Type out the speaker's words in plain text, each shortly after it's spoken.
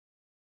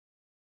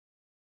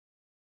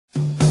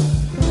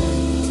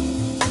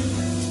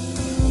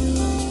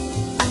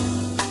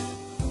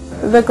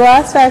The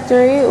glass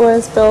factory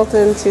was built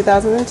in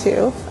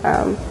 2002.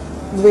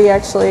 We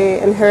actually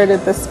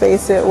inherited the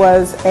space. It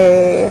was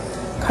a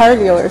car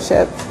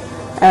dealership,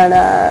 and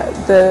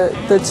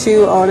the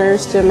two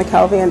owners, Jim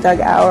McKelvey and Doug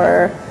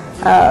Auer,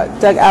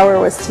 Doug Auer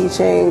was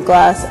teaching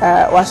glass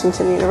at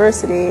Washington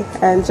University,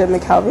 and Jim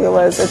McKelvey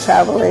was a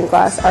traveling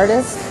glass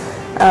artist,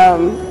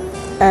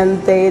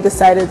 and they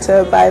decided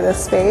to buy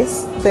this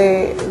space.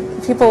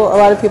 A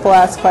lot of people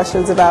ask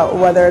questions about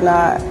whether or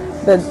not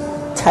the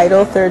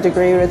title third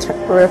degree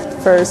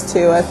refers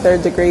to a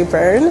third degree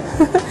burn,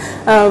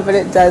 but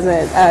it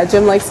doesn't.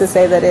 Jim likes to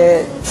say that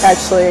it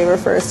actually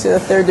refers to the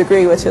third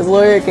degree which his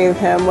lawyer gave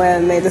him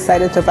when they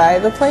decided to buy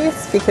the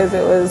place because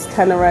it was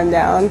kind of run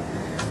down.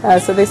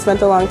 So they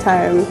spent a long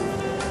time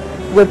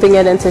whipping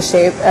it into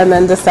shape and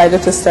then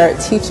decided to start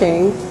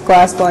teaching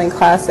glass blowing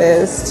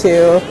classes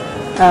throughout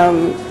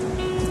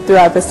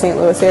the St.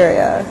 Louis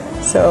area.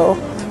 So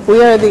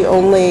we are the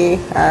only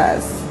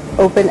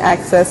open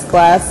access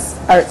glass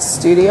art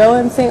studio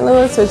in St.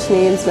 Louis, which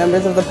means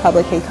members of the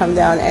public can come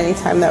down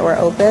anytime that we're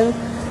open.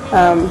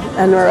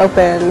 And we're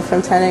open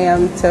from 10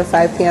 a.m. to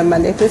 5 p.m.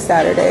 Monday through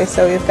Saturday.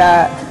 So we've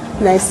got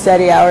nice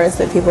steady hours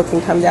that people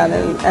can come down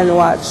and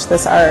watch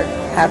this art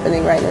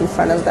happening right in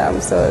front of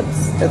them. So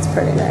it's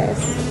pretty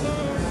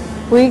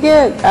nice. We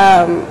get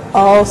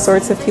all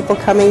sorts of people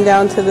coming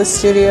down to the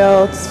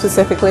studio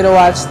specifically to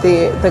watch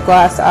the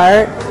glass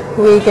art.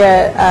 We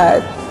get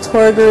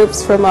tour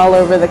groups from all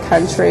over the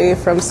country,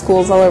 from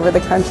schools all over the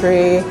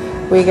country.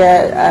 We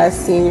get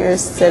senior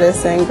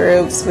citizen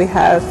groups. We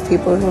have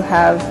people who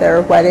have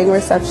their wedding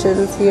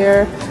receptions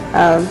here.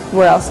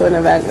 We're also an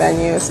event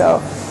venue,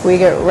 so we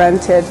get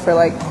rented for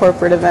like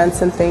corporate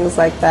events and things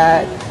like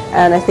that.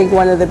 And I think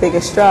one of the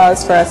biggest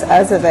draws for us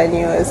as a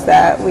venue is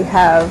that we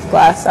have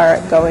glass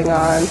art going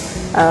on.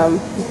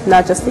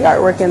 Not just the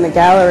artwork in the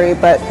gallery,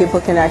 but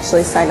people can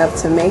actually sign up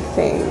to make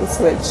things,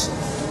 which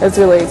is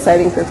really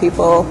exciting for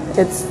people.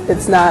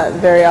 It's not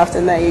very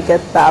often that you get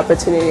the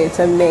opportunity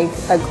to make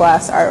a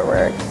glass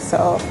artwork,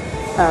 so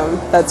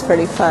that's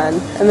pretty fun.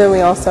 And then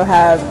we also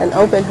have an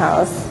open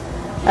house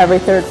every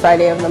third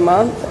Friday of the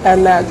month,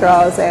 and that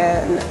draws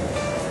in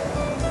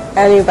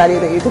anybody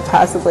that you could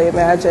possibly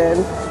imagine,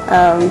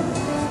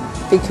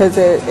 because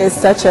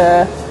it's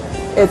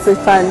a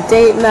fun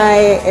date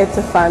night, it's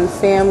a fun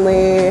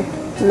family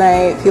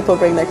night, people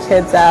bring their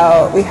kids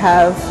out. We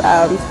have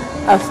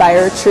a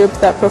fire troupe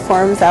that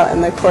performs out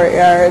in the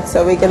courtyard,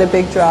 so we get a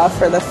big draw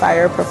for the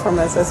fire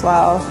performers as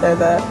well. They're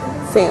the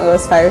St.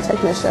 Louis fire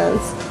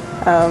technicians.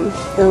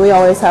 And we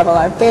always have a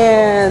live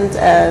band,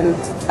 and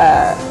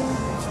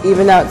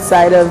even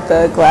outside of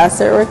the glass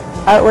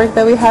artwork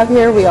that we have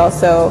here, we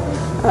also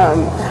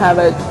have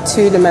a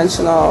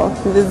two-dimensional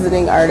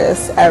visiting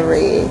artist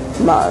every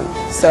month.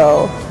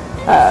 So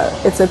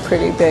it's a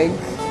pretty big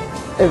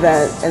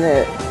event, and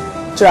it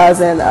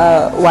draws in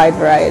a wide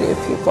variety of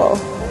people.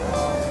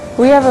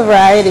 We have a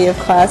variety of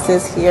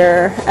classes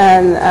here,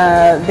 and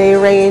they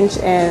range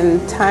in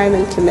time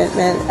and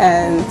commitment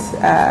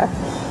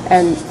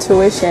and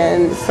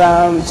tuition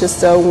from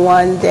just a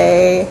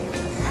one-day,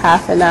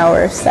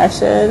 half-an-hour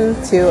session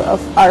to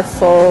our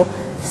full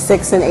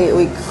 6- and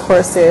 8-week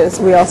courses.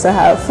 We also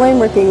have flame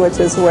working, which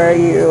is where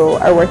you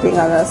are working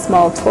on a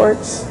small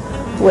torch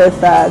with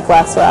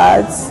glass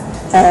rods,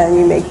 and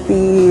you make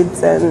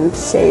beads and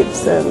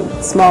shapes and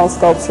small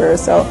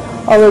sculptures. So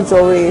all the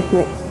jewelry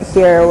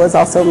here was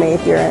also made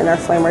here in our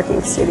flame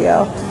working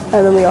studio.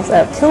 And then we also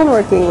have kiln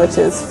working, which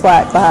is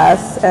flat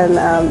glass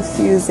and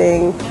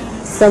fusing.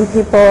 Some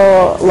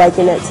people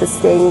liken it to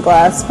stained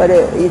glass, but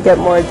you get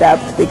more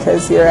depth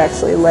because you're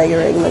actually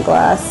layering the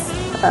glass.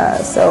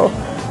 So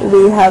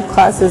we have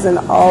classes in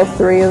all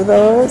three of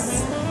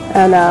those.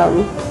 And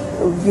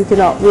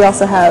we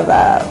also have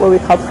what we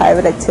call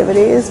private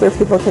activities, where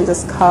people can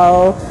just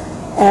call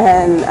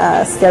and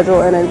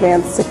schedule in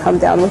advance to come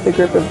down with a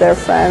group of their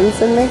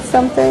friends and make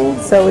something.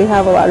 So we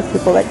have a lot of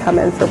people that come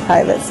in for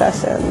private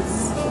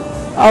sessions.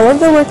 All of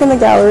the work in the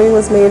gallery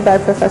was made by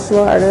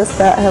professional artists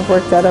that have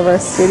worked out of our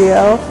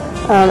studio.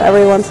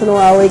 Every once in a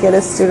while we get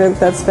a student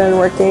that's been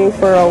working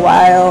for a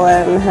while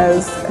and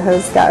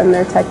has gotten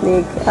their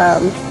technique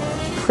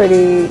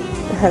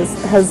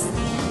has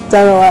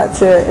done a lot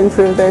to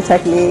improve their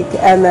technique,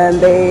 and then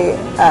they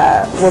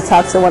will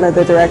talk to one of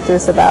the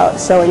directors about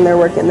showing their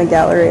work in the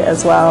gallery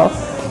as well.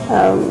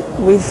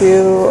 We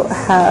do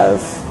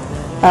have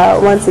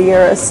once a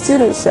year a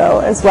student show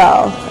as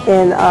well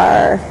in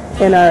our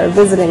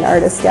visiting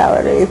artist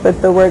gallery, but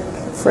the work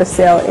for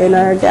sale in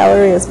our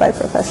gallery is by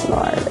professional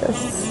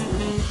artists.